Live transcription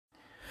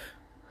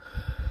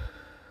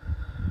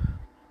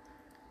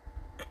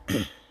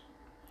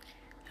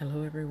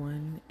Hello,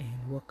 everyone, and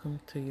welcome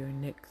to your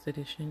next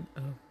edition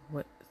of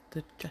What's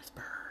the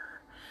Jasper.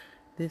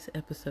 This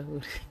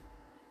episode,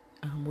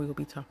 we will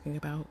be talking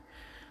about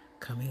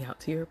coming out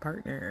to your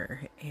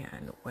partner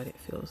and what it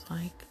feels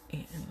like,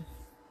 and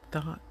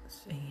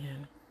thoughts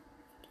and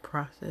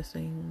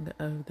processing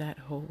of that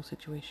whole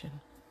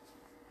situation.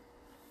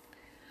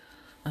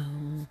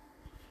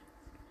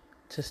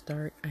 To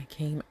start, I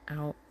came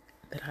out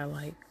that I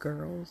like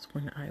girls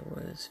when I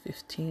was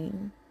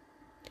 15.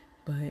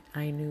 But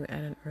I knew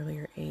at an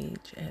earlier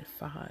age, at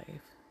 5,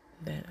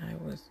 that I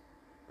was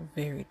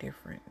very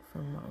different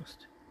from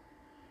most.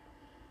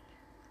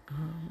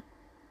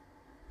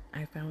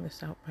 I found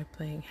this out by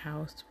playing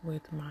house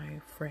with my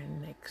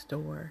friend next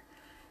door.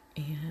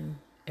 And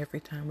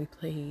every time we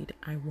played,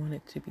 I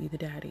wanted to be the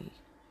daddy.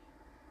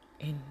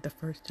 And the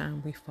first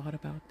time we fought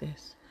about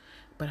this,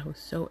 but I was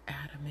so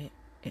adamant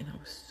and I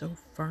was so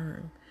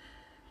firm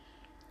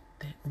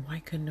that why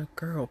couldn't a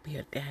girl be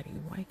a daddy?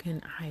 Why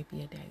couldn't I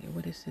be a daddy?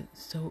 What is it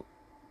so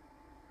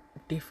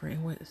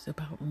different? What is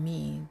about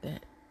me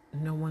that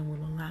no one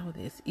will allow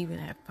this, even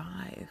at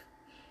 5?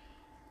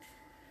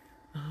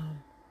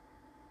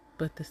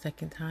 But the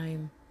second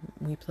time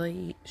we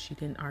played, she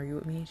didn't argue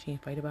with me. She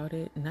didn't fight about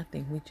it.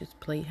 Nothing. We just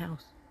played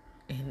house,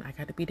 and I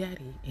got to be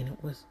daddy, and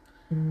it was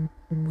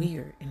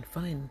weird and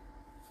fun.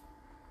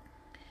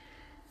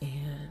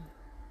 And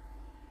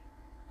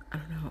I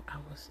don't know.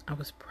 I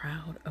was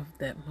proud of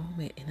that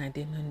moment, and I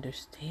didn't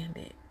understand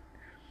it.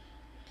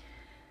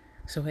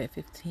 So at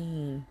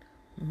 15,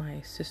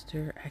 my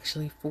sister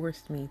actually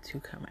forced me to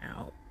come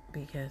out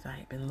because I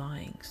had been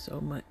lying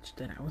so much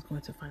that I was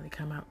going to finally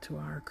come out to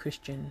our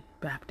Christian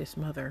Baptist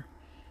mother.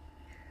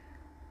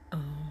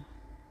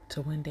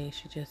 So one day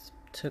she just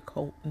took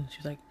Holt and she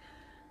was like,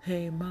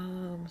 "Hey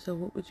Mom, so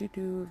what would you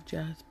do if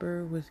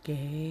Jasper was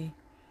gay?"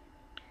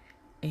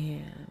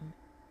 And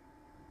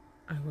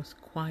I was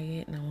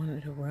quiet and I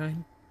wanted to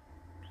run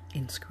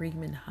and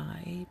scream and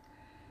hide,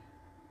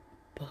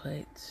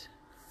 but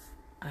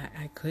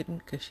I couldn't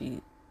because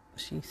she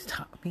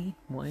stopped me,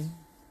 one,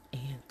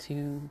 and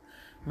two,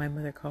 my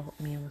mother called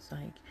me and was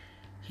like,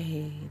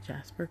 "Hey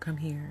Jasper, come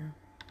here."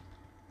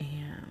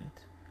 And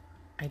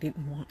I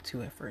didn't want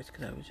to at first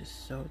because I was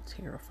just so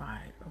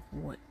terrified of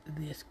what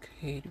this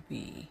could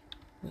be,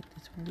 what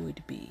this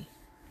would be.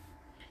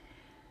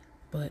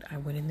 But I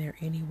went in there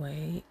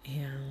anyway,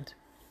 and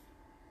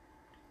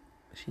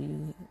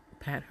she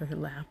pat her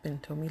lap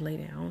and told me lay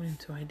down,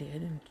 and so I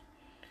did, and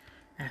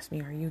asked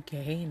me, "Are you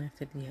gay?" And I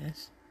said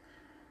yes.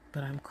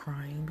 But I'm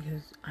crying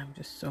because I'm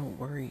just so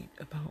worried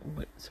about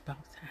what's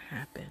about to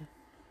happen.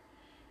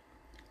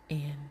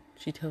 And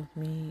she tells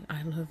me,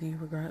 "I love you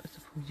regardless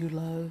of who you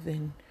love,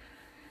 and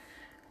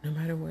no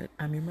matter what,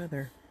 I'm your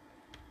mother."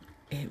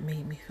 It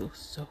made me feel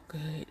so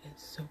good and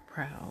so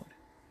proud,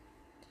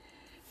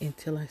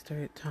 until I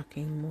started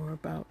talking more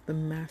about the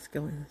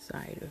masculine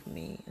side of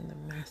me and the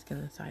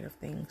masculine side of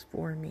things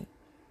for me.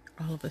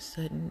 All of a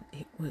sudden,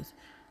 it was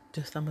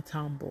just, I'm a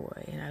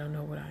tomboy and I don't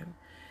know what I'm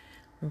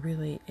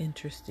really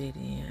interested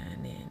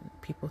in, and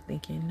people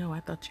thinking, "No, I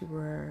thought you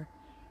were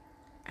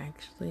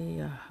actually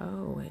a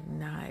hoe and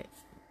not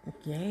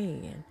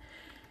gay." And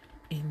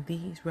in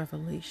these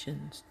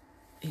revelations,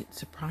 it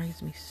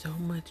surprised me so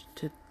much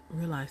to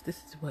realize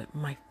this is what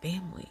my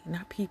family,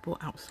 not people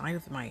outside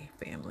of my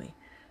family,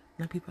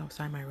 not people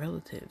outside my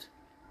relatives,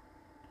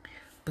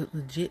 but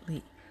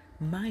legitly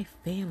my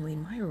family,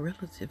 my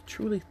relative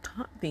truly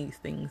taught these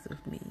things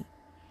of me.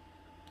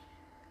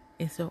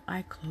 And so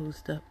I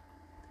closed up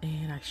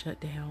and I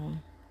shut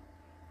down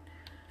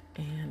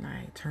and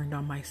I turned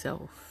on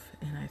myself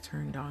and I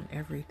turned on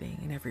everything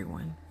and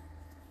everyone.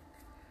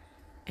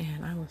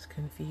 And I was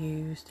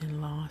confused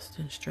and lost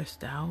and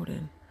stressed out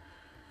and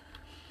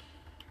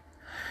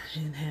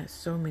had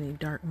so many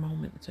dark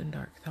moments and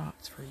dark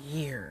thoughts for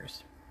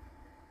years,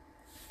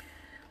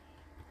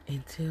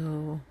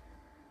 until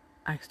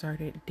I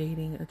started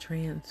dating a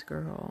trans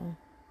girl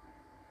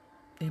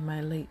in my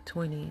late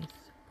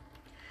 20s.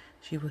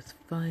 She was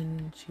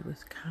fun, she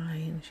was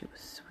kind, she was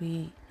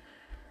sweet.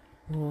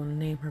 We'll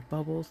name her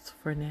Bubbles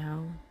for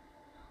now.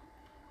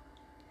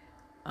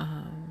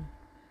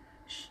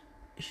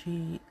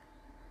 She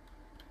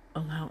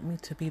allowed me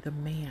to be the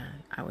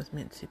man I was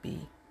meant to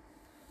be,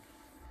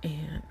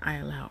 and I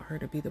allowed her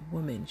to be the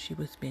woman she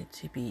was meant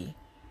to be.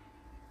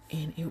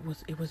 And it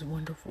was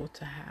wonderful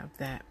to have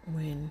that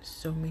when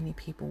so many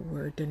people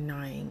were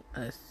denying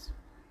us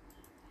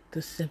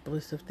the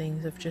simplest of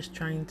things, of just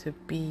trying to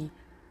be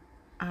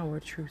our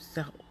true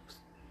selves.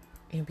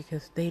 And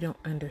because they don't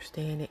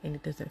understand it and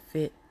it doesn't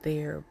fit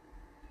their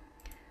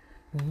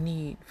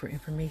need for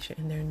information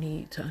and their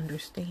need to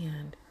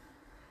understand,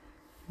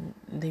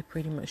 they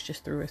pretty much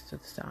just threw us to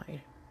the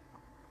side.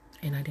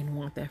 And I didn't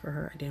want that for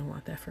her. I didn't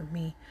want that for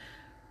me.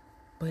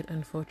 But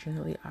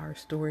unfortunately, our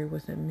story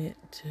wasn't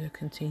meant to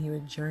continue a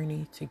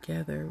journey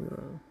together.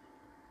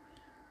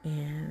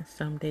 And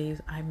some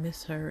days I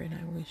miss her and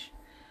I wish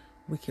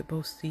we could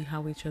both see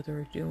how each other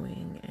are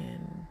doing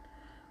and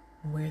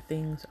where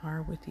things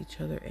are with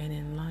each other and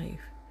in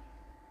life.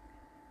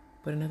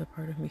 But another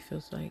part of me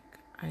feels like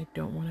I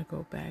don't want to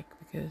go back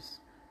because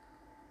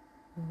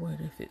what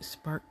if it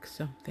sparks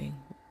something?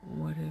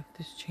 What if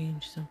this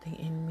changed something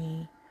in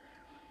me?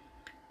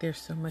 There's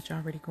so much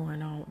already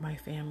going on with my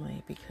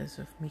family because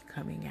of me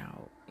coming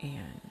out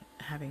and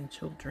having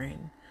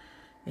children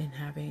and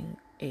having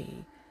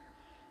a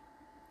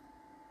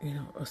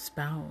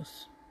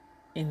spouse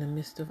in the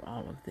midst of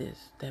all of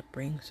this that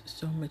brings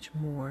so much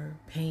more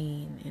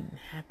pain and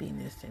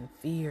happiness and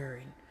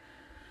fear and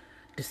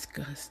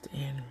disgust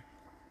and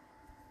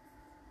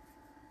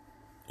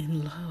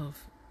in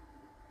love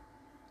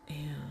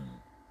and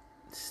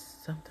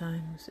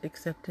sometimes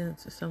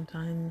acceptance,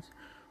 sometimes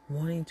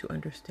wanting to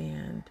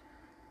understand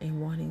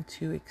and wanting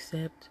to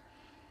accept.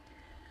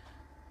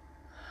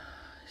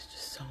 It's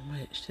just so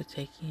much to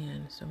take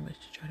in, so much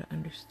to try to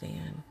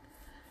understand,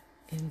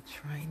 and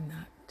try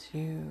not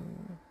to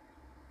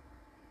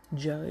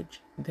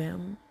judge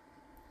them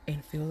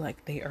and feel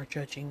like they are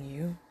judging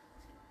you.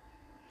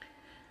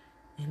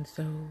 And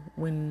so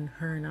when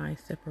her and I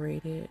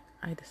separated,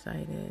 I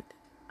decided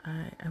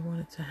I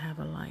wanted to have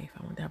a life.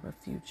 I wanted to have a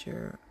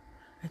future.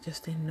 I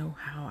just didn't know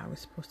how I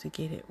was supposed to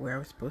get it, how I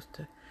was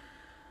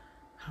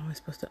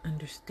supposed to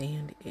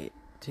understand it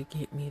to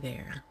get me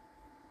there.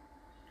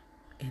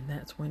 And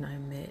that's when I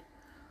met,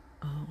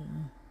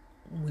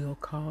 we'll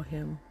call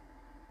him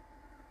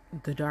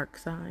the dark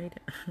side.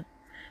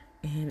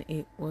 And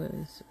it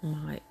was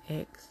my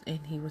ex, and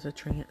he was a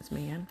trans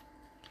man.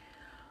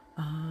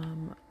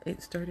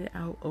 It started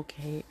out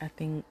okay.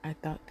 I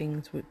thought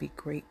things would be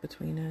great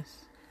between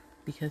us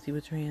because he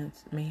was a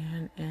trans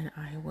man and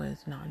I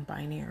was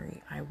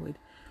non-binary. I would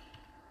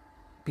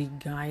be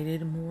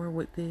guided more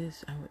with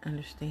this. I would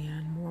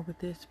understand more with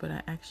this, but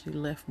I actually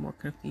left more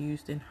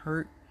confused and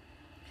hurt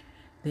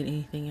than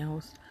anything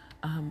else.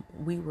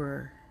 We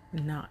were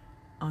not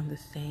on the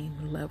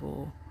same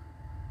level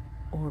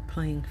or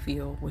playing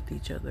field with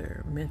each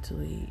other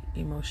mentally,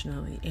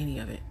 emotionally, any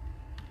of it.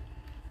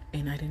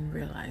 And I didn't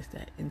realize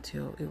that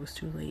until it was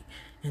too late.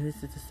 And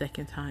this is the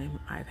second time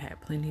I've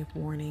had plenty of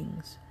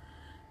warnings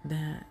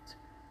that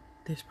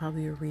there's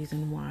probably a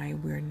reason why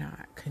we're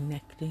not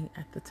connecting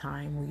at the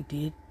time we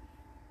did.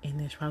 And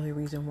there's probably a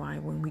reason why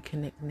when we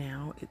connect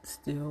now, it's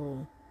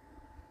still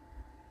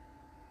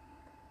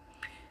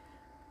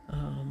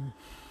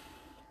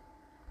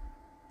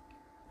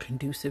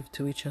conducive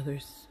to each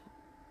other's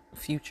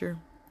future.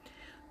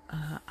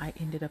 I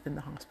ended up in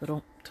the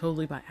hospital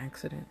totally by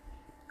accident.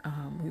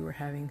 We were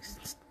having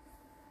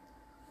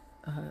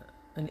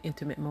an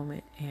intimate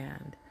moment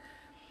and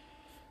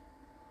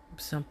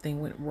something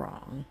went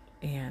wrong,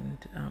 and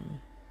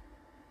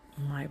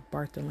my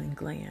Bartholin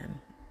gland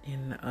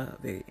in a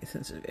very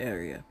sensitive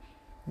area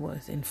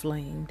was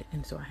inflamed,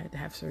 and so I had to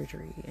have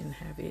surgery and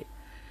have it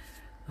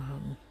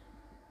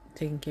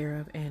taken care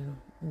of. And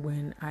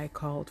when I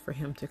called for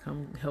him to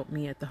come help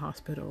me at the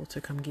hospital to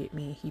come get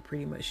me, he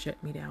pretty much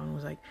shut me down and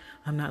was like,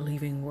 I'm not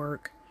leaving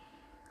work.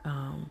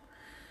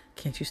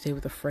 Can't you stay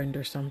with a friend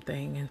or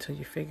something until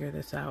you figure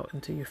this out,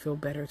 until you feel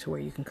better to where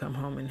you can come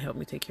home and help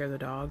me take care of the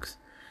dogs?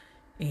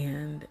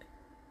 And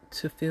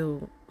to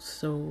feel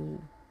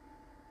so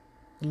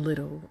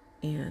little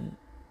and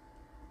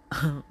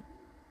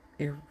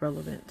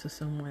irrelevant to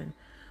someone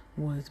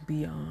was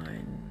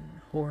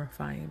beyond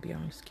horrifying,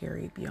 beyond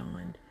scary,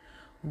 beyond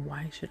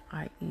why should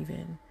I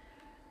even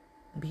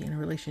be in a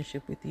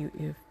relationship with you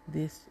if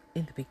this,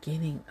 in the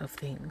beginning of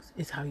things,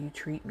 is how you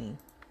treat me?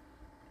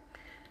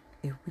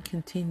 If we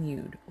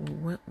continued,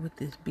 what would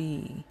this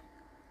be?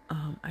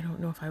 I don't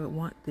know if I would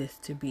want this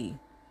to be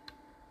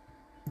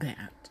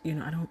that.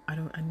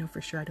 I know for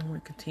sure I don't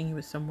want to continue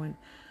with someone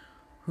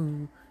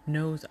who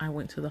knows I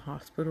went to the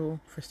hospital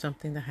for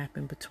something that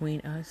happened between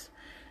us.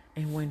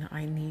 And when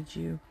I need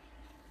you,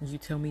 you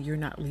tell me you're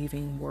not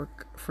leaving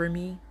work for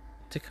me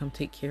to come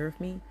take care of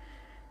me.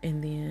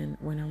 And then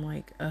when I'm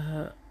like,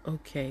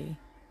 okay,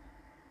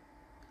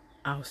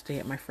 I'll stay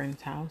at my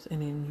friend's house,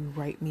 and then you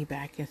write me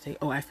back and say,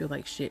 oh, I feel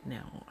like shit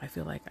now. I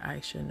feel like I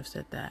shouldn't have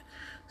said that.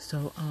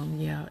 So,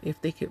 yeah,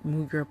 if they could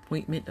move your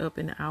appointment up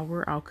an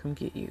hour, I'll come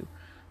get you.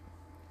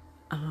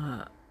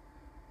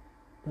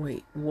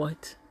 Wait,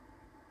 what?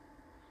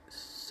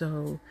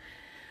 So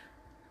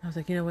I was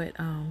like, you know what?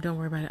 Don't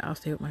worry about it. I'll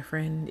stay with my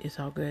friend. It's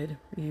all good.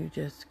 You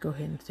just go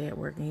ahead and stay at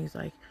work. And he's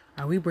like,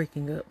 are we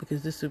breaking up?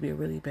 Because this would be a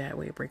really bad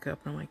way to break up.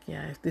 And I'm like,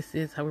 yeah, if this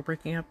is how we're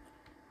breaking up,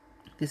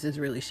 this is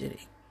really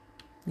shitty.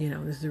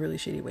 This is a really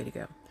shitty way to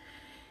go.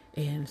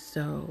 And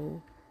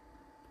so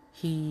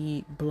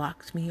he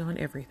blocked me on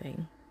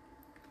everything.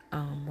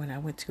 When I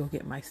went to go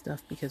get my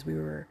stuff, because we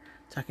were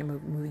talking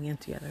about moving in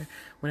together.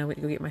 When I went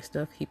to go get my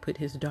stuff, he put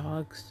his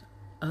dogs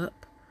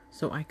up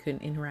so I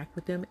couldn't interact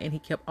with them, and he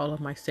kept all of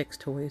my sex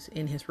toys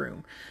in his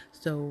room.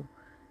 So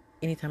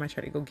anytime I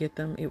tried to go get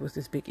them, it was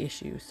this big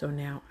issue. So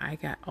now I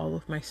got all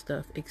of my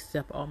stuff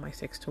except all my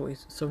sex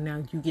toys. So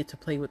now you get to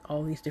play with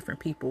all these different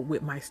people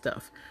with my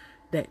stuff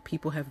that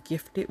people have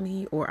gifted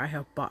me or I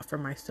have bought for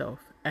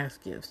myself as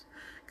gifts.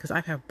 Because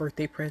I have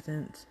birthday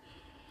presents,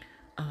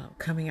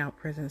 coming out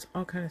presents,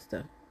 all kind of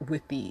stuff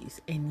with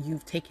these, and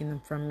you've taken them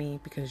from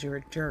me because you're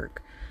a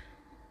jerk.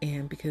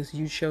 and because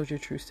you showed your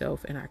true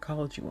self and I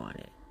called you on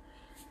it.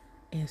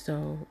 And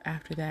so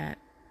after that,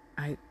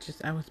 I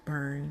was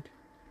burned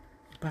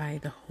by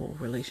the whole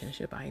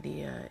relationship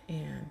idea,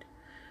 and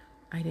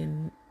I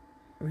didn't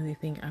really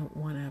think I would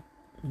want to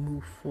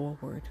move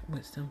forward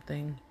with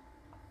something.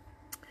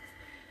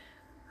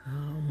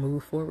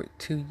 Move forward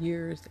 2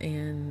 years,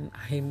 and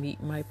I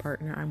meet my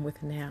partner I'm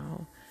with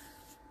now,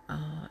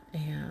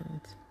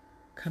 and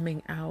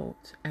coming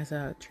out as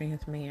a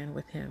trans man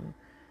with him,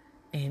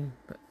 and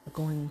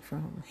going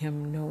from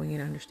him knowing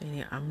and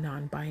understanding I'm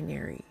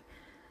non-binary,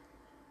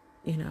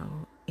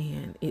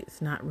 and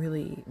it's not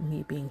really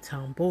me being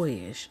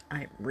tomboyish,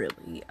 I'm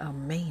really a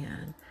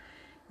man,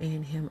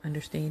 and him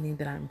understanding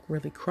that I'm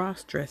really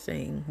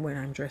cross-dressing when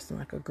I'm dressing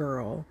like a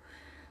girl,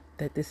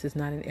 that this is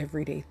not an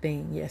everyday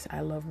thing. Yes,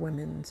 I love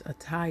women's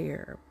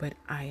attire, but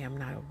I am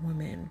not a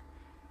woman.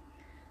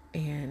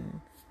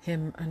 And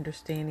him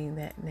understanding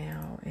that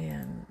now,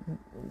 and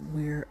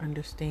we're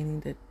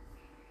understanding that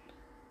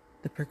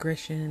the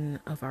progression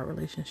of our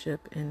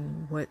relationship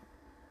and what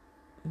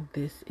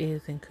this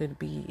is and could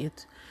be,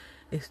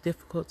 it's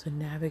difficult to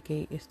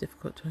navigate, it's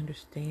difficult to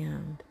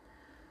understand,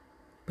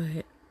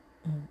 but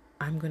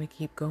I'm going to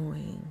keep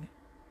going.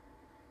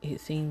 It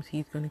seems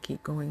he's going to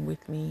keep going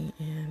with me,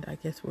 and I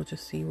guess we'll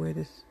just see where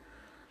this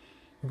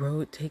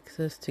road takes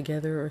us,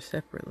 together or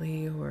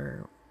separately,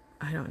 or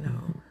I don't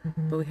know.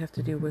 But we have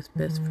to do what's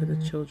best for the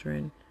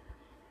children,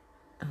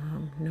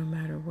 no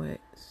matter what.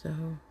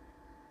 So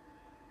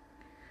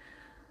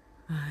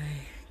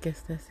I guess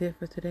that's it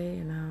for today,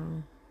 and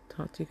I'll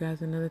talk to you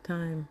guys another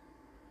time.